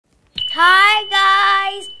Hi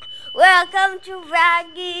guys, welcome to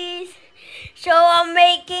Raggy's. So I'm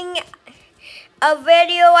making a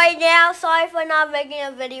video right now. Sorry for not making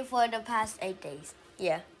a video for the past 8 days.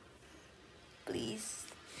 Yeah, please.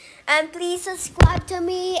 And please subscribe to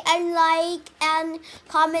me and like and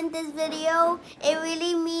comment this video. It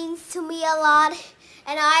really means to me a lot.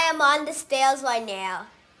 And I am on the stairs right now.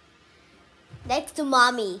 Next to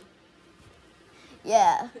mommy.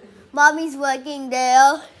 Yeah, mommy's working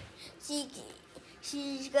there.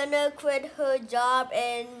 She's gonna quit her job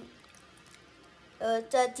in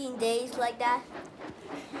 13 days like that.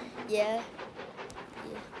 Yeah.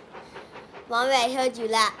 Mommy, I heard you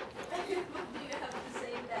laugh. You have to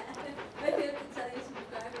say that. You have to tell your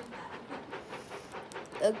subscribers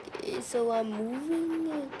that. Okay, so I'm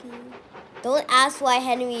moving. Okay. Don't ask why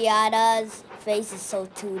Henrietta's face is so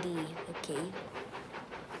 2D. Okay.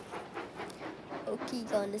 Okay,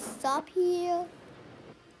 gonna stop here.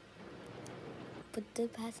 Put the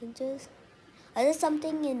passengers. Is there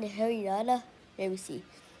something in Henrietta? Let me see.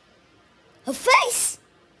 Her face!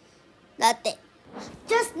 Nothing.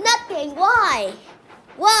 Just nothing. Why?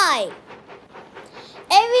 Why?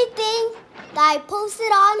 Everything that I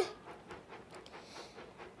posted on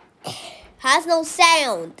has no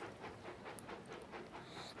sound.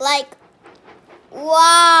 Like,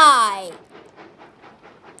 why?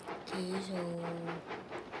 Okay, so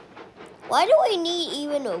why do we need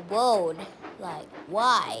even a road? Like,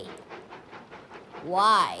 why?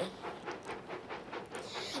 Why?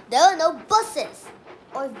 There are no buses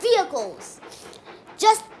or vehicles.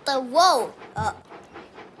 Just the road.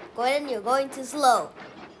 Gordon, you're going too slow.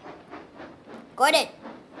 Gordon.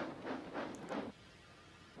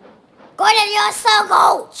 Gordon, you're a slow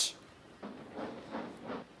coach.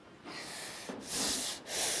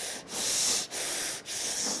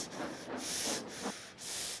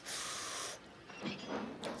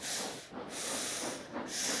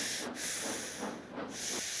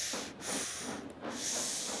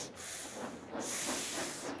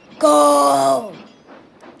 Go!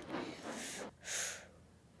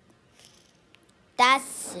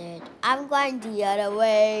 That's it. I'm going the other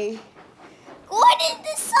way. Gordon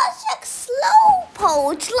is such a slow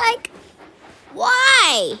coach. Like,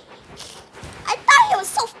 why? I thought he was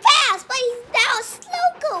so fast, but he's now a slow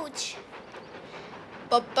coach.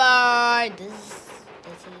 Bye-bye.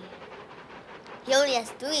 He only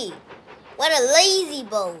has 3. What a lazy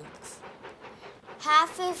bones.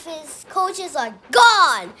 Half of his coaches are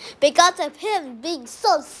gone because of him being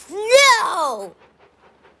so slow.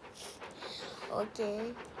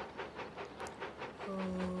 Okay.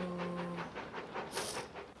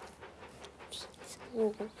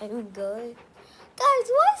 I'm good. Guys,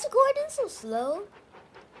 why is Gordon so slow?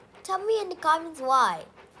 Tell me in the comments why.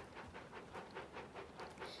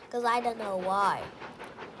 Because I don't know why.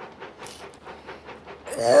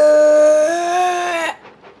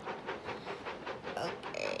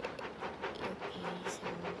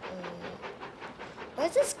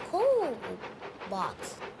 Where's this coal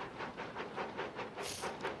box?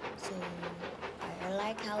 So I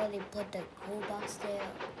like how they put the coal box there.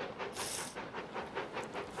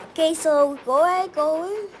 Okay, so go ahead, go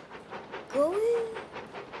in.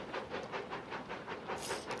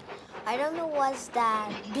 I don't know what's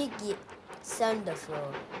that big thunder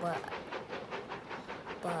for, but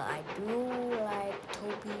I do like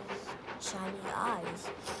Toby's shiny eyes.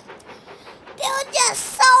 They're just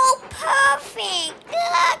so perfect.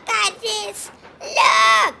 Look at this.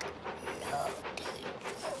 Look.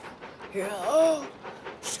 Yeah.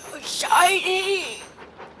 So shiny.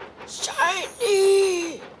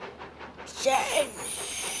 Shiny. Shiny.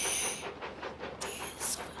 They're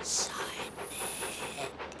so shiny.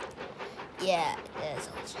 Yeah, they're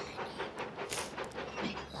so shiny.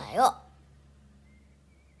 Like,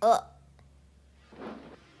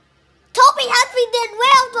 Toby has been doing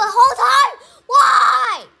well the whole time.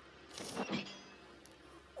 Why?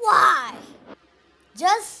 Why?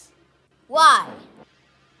 Just why?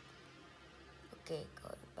 Okay,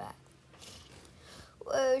 going back.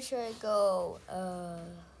 Where should I go?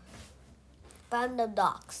 Random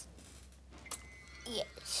docks.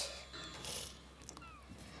 Yes.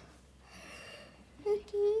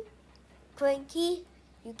 Cranky.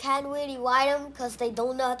 You can't really ride them because they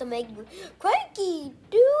don't know how to make cranky.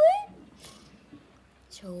 Do it.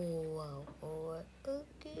 So,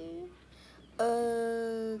 okay.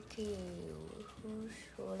 Okay. Who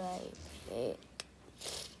should I pick?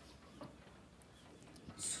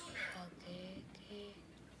 Okay.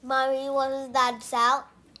 Mommy, what is that sound?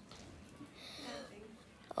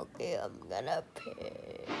 Okay, I'm gonna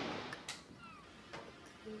pick.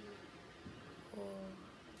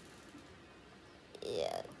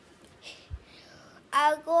 Yeah.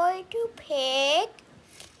 I'm going to pick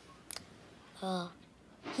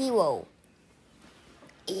Hiro.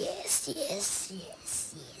 Yes, yes,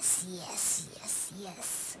 yes, yes, yes, yes,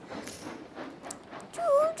 yes.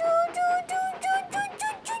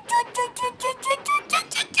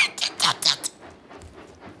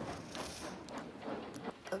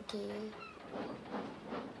 Okay.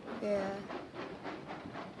 Yeah.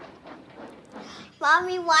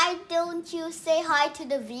 Mommy, why don't you say hi to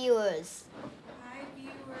the viewers? Hi,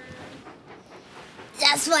 viewers.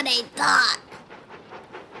 That's what I thought.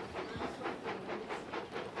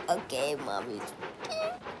 Nice Okay, Mommy.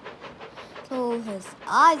 So his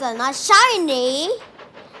eyes are not shiny.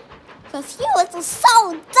 Because he was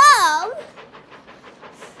so dumb.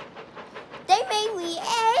 They made me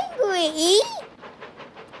angry.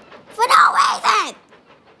 For no reason.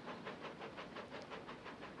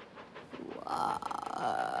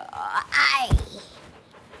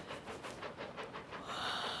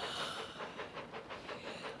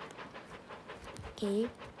 Okay.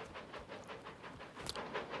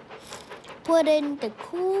 Put in the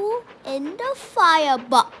cool in the fire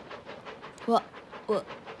box. What?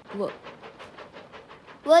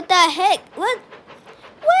 What the heck? What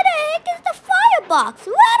the heck is the firebox?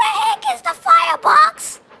 Where the heck is the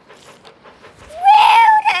firebox?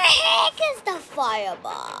 Where the heck is the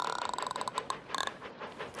firebox?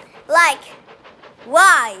 Like,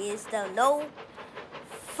 why is there no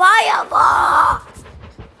firebox?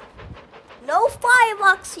 No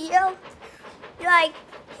firebox here. Like,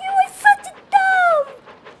 he was such a dumb.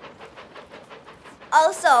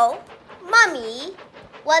 Also, Mommy,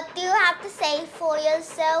 what do you have to say for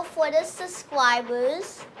yourself, for the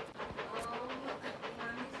subscribers?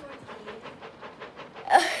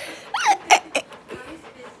 Mommy's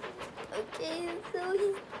busy. Okay,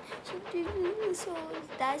 so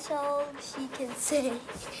that's all she can say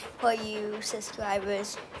for you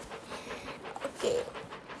subscribers. Okay.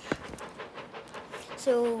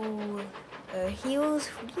 So, Hero's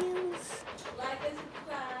videos. Like and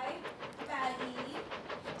subscribe. Baggy.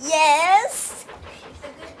 Yes. He's a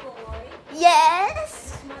good boy.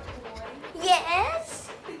 Yes. A smart boy. Yes.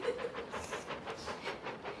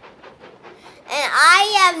 And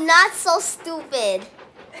I am not so stupid.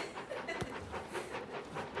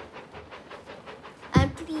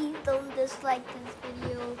 And please don't dislike this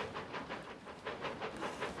video.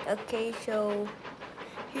 Okay, so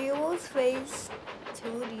Hero's face,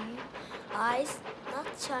 2D, eyes not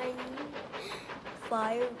shiny,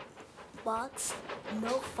 firebox,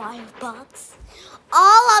 no firebox.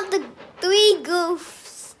 All of the 3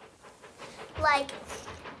 goofs, like,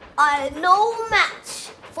 no match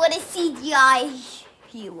for the CGI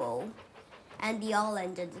Hero and the All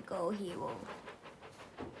Engines Go Hero.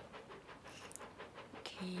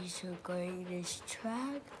 Okay, so going this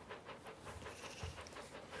track.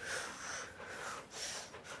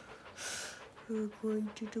 We're going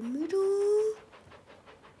to the middle.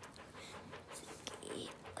 Okay.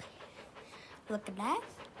 Look at that.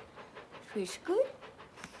 Feels good.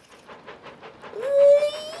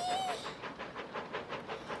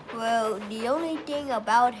 Well, the only thing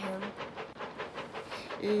about him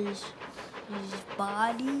is his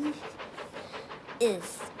body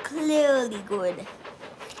is clearly good.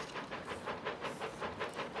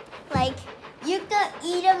 Like, you could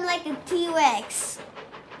eat him like a T-Rex.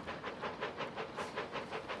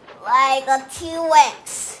 Like a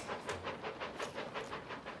T-Rex.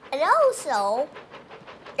 And also,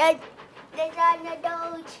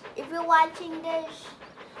 if you're watching this,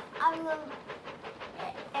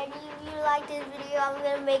 and if you like this video, I'm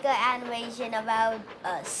gonna make an animation about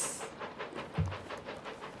us.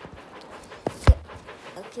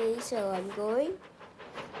 Okay, so I'm going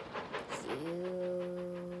to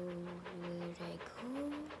where I go.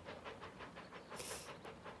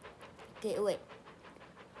 Okay, wait.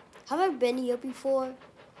 Have I been here before?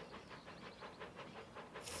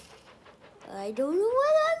 I don't know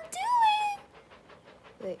what I'm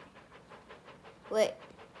doing. Wait.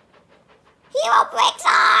 Hero brakes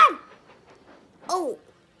on! Oh.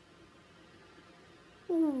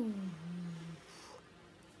 Ooh.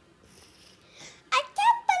 I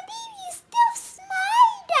can't believe you still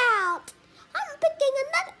smiled out. I'm picking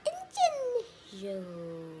another engine. So,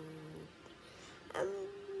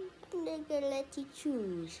 I'm gonna let you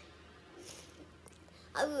choose.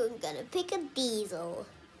 I'm gonna pick a diesel.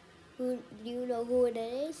 Do you know who it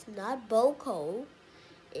is? Not Boko.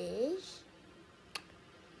 Is.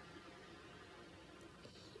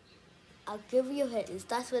 I'll give you a hint. It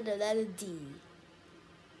starts with the letter D.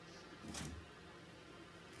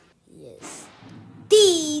 Yes.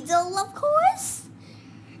 Diesel, of course.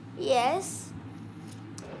 Yes.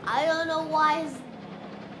 I don't know why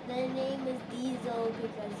The name is Diesel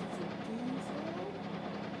because it's a diesel.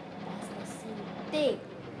 That's the same thing.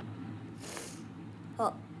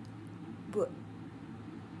 Oh, but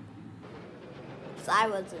so I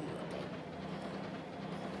wasn't looking.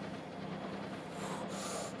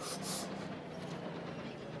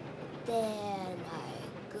 Then I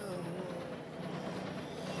go.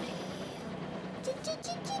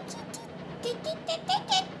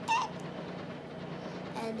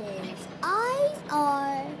 And his eyes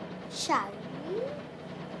are shiny.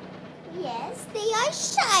 Yes, they are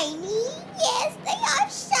shiny. Yes, they are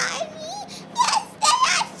shiny. Yes, they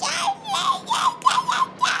are shiny. Yes, they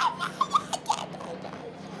are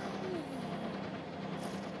shiny.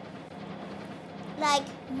 Like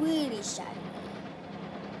really shiny.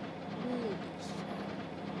 Really shiny.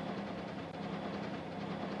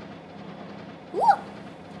 Whoa!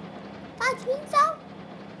 That means out.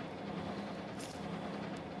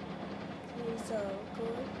 So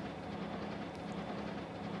good.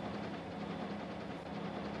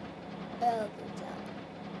 Oh, good job.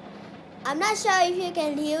 I'm not sure if you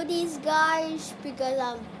can hear these guys because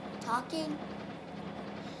I'm talking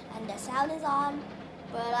and the sound is on,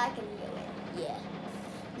 but I can hear it. Yeah.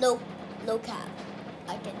 No cap.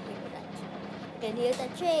 I can hear that. I can hear the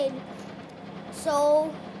train.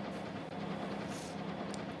 So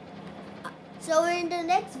in the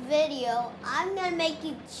next video, I'm gonna make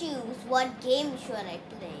you choose what game should I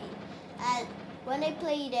play. And when I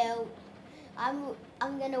play it, I'm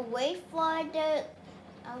gonna wait for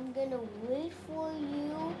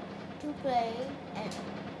you to play,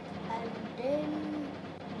 and then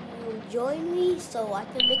you join me so I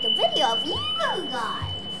can make a video of you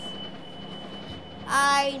guys.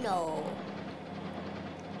 I know.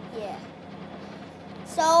 Yeah.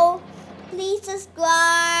 So please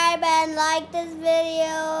subscribe and like this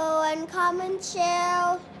video and comment,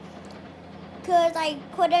 share. Because I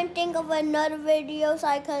couldn't think of another video, so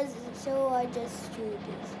I just do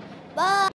this. Bye.